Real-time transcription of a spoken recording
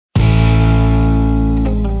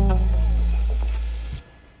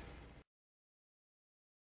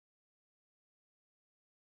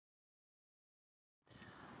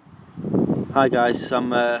Hi guys, I'm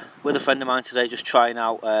with a friend of mine today just trying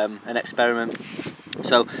out an experiment.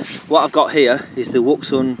 So what I've got here is the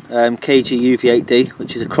Wouxun KG-UVD,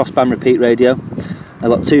 which is a crossband repeat radio. I've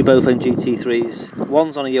got two Bowphone GT3s,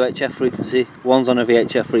 one's on a UHF frequency, one's on a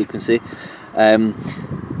VHF frequency.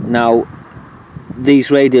 Now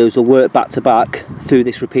these radios will work back to back through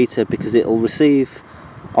this repeater because it will receive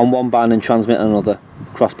on one band and transmit on another,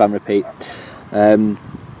 crossband repeat.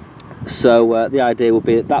 So the idea will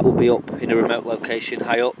be that will be up in a remote location,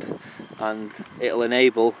 high up, and it'll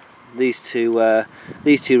enable these two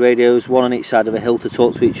radios, one on each side of a hill, to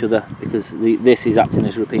talk to each other because this is acting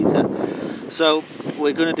as a repeater. So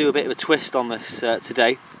we're going to do a bit of a twist on this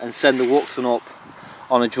today and send the Wouxun up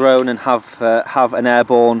on a drone and have an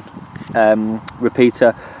airborne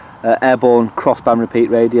repeater, airborne crossband repeat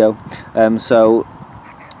radio. So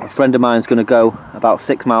a friend of mine is going to go about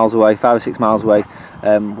 6 miles away, 5 or 6 miles away.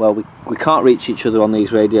 Well, we can't reach each other on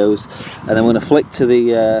these radios, and I'm going to flick to the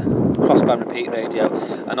crossband repeat radio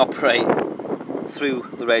and operate through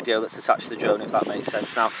the radio that's attached to the drone, if that makes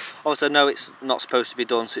sense. Now, obviously I know it's not supposed to be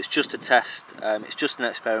done, so it's just a test, it's just an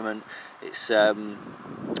experiment. It's going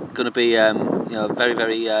to be you know, a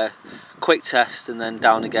very quick test and then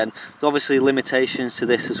down again. There's obviously limitations to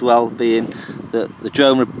this as well, being that the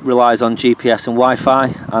drone relies on GPS and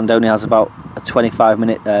Wi-Fi and only has about a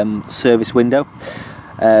 25-minute service window.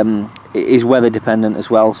 It is weather dependent as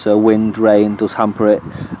well, so wind, rain does hamper it,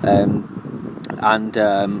 and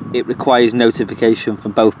it requires notification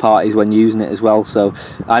from both parties when using it as well. So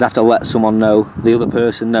I'd have to let someone know, the other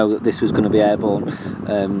person know, that this was going to be airborne,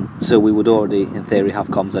 so we would already in theory have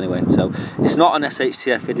comms anyway. So it's not an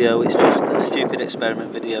SHTF video, it's just a stupid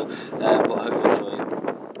experiment video, but I hope you enjoy it.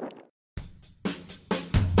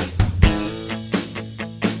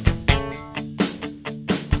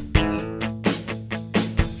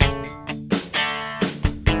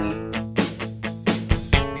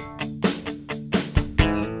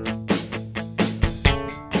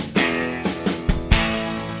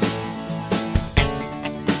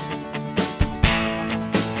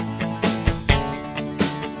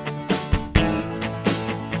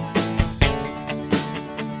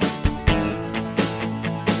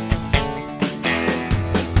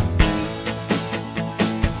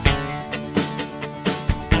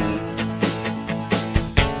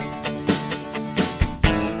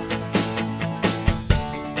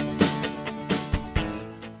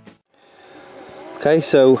 Okay,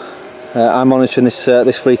 so I'm monitoring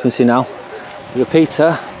this frequency now. The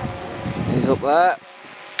repeater is up there.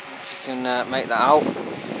 If you can make that out,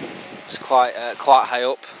 it's quite high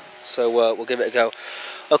up. So we'll give it a go.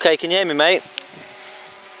 Okay, can you hear me, mate?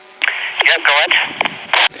 Yep, go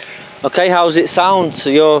ahead. Okay, how's it sound?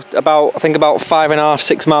 So you're about, I think, about 5.5,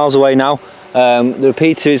 6 miles away now. The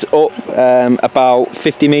repeater is up about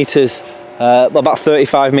 50 metres, about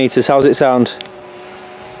 35 metres. How's it sound?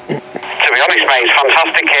 To be honest, mate, it's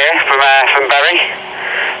fantastic here from Bury.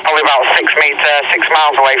 Probably about 6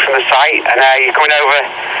 miles away from the site, and you're coming over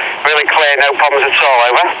really clear, no problems at all.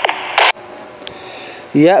 Over.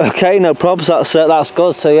 Yeah, okay, no problems. That's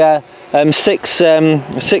good. So yeah, 6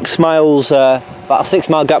 miles, about a 6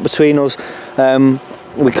 mile gap between us.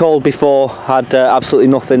 We called before, had absolutely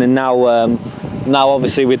nothing, and now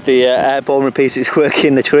obviously with the airborne repeater it's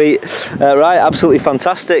working a treat. Right, absolutely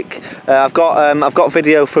fantastic. I've got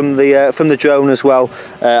video from the drone as well,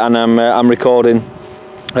 and I'm recording.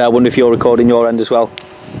 I wonder if you're recording your end as well.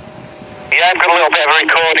 Yeah, I've got a little bit of a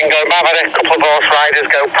recording going. I've had a couple of horse riders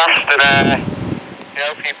go past, and you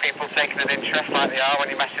know, a few people taking an interest like they are when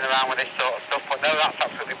you're messing around with this sort of stuff. But no, that's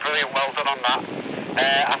absolutely brilliant. Well done on that.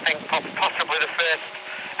 I think possibly the first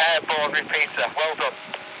airborne repeater. Well done.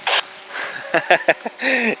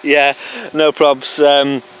 Yeah, no probs.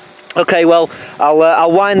 Okay, well,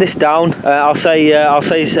 I'll wind this down. I'll say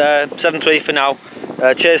 7-3 for now.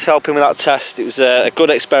 Cheers for helping with that test. It was a good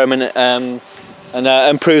experiment, and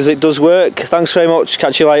proves it does work. Thanks very much.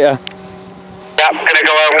 Catch you later. Yeah, I'm gonna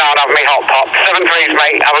go home now and have me hot pop. 7-3s,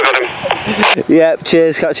 mate. Have a good one. Yeah,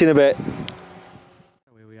 cheers. Catch you in a bit.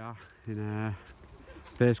 Here we are in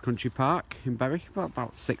First Country Park in Bury,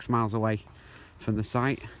 about 6 miles away from the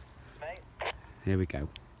site. Here we go.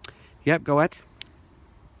 Yep, go ahead.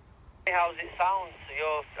 How's it sound? So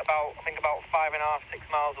you're about, I think, about 5.5, 6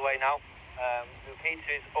 miles away now. The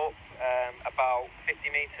repeater is up about 50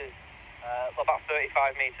 metres, about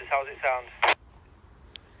 35 metres. How's it sound?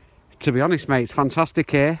 To be honest, mate, it's fantastic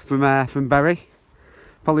here from Bury.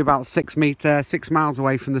 Probably about 6 miles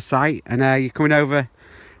away from the site, and you're coming over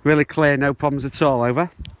really clear, no problems at all. Over.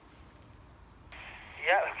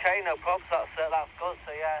 Yeah, okay, no problems. That's good.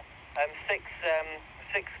 So yeah,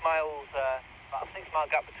 6 miles, about a 6 mile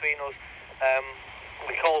gap between us.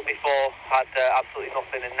 We called before, had absolutely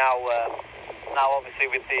nothing, and now obviously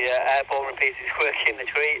with the Airborne repeater it's working the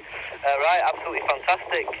treat. Right, absolutely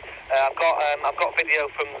fantastic. I've got video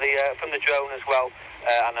from the drone as well,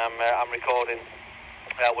 and I'm recording.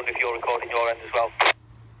 I wonder if you're recording your end as well.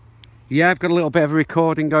 Yeah, I've got a little bit of a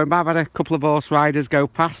recording going back. I've had a couple of horse riders go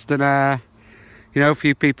past, and you know, a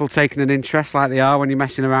few people taking an interest like they are when you're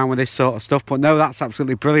messing around with this sort of stuff. But no, that's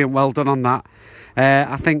absolutely brilliant. Well done on that.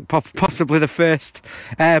 I think possibly the first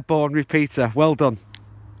Airborne repeater. Well done.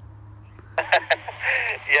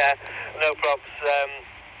 Yeah, no probs.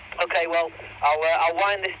 Okay, well, I'll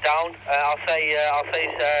wind this down. I'll say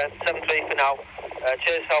 7-3 for now.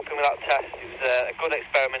 Cheers for helping with that test. It was a good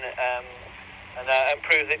experiment, and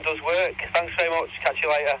proves it does work. Thanks very much. Catch you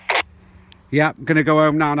later. Yeah, I'm gonna go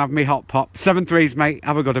home now and have me hot pop. 7-3s, mate.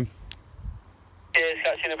 Have a good one. Cheers.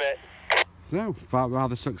 Catch you in a bit. So, felt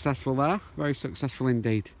rather successful there. Very successful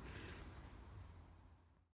indeed.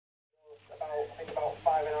 I think about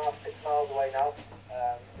 5.5, 6 miles away now.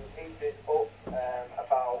 The heater is up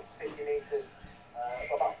about 50 metres,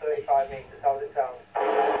 about 35 metres. How's it sound?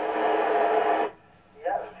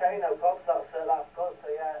 Yeah, okay, no problems. That's good. So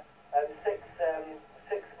yeah,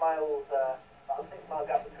 6 miles, about a 6 mile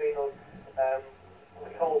gap between us. We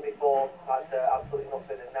called before, had absolutely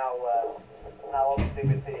nothing, and now obviously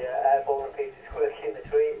with the Airborne repeater it's working the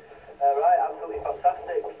treat. Right, absolutely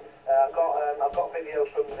fantastic. I've got video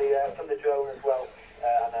from the drone as well,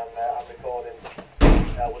 and I'm recording.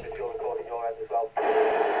 I wonder if you're recording your end as well.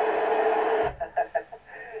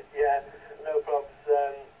 Yeah, no problems.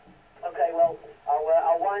 Okay, well,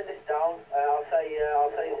 I'll wind this down. I'll say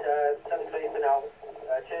 7-3 for now.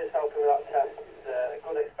 Cheers for helping with that test. It's a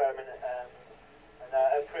good experiment,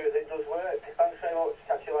 and proves it does work. Thanks very much.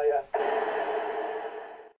 Catch you later.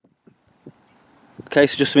 Okay,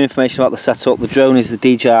 so just some information about the setup. The drone is the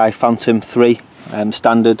DJI Phantom 3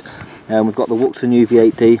 standard. We've got the Wouxun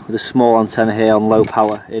UV8D with a small antenna here on low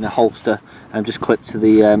power in a holster, and just clipped to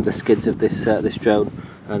the skids of this drone,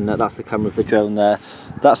 and that's the camera of the drone there.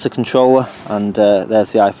 That's the controller, and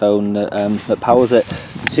there's the iPhone that powers it.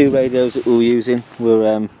 The 2 radios that we were using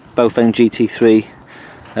were both NGT3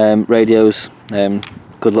 radios,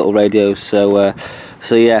 good little radios. So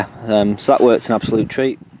yeah, so that worked an absolute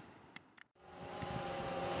treat.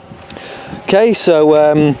 Okay, so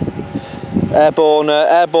Airborne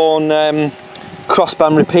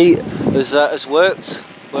Crossband repeat has worked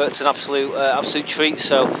an absolute treat.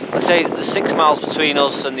 So like I say, the 6 miles between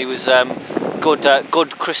us, and there was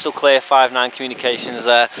good crystal clear 5.9 communications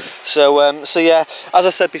there. So yeah, as I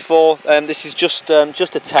said before, this is just a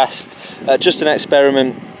test, just an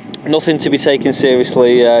experiment. Nothing to be taken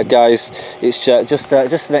seriously, guys. It's just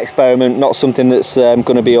an experiment, not something that's going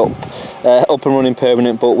to be up and running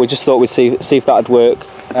permanent. But we just thought we'd see if that'd work.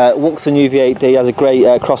 Wouxun UV8D has a great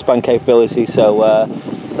crossband capability, so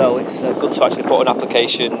it's good to actually put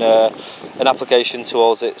an application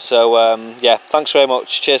towards it. So yeah, thanks very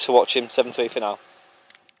much. Cheers for watching. 7-3 for now.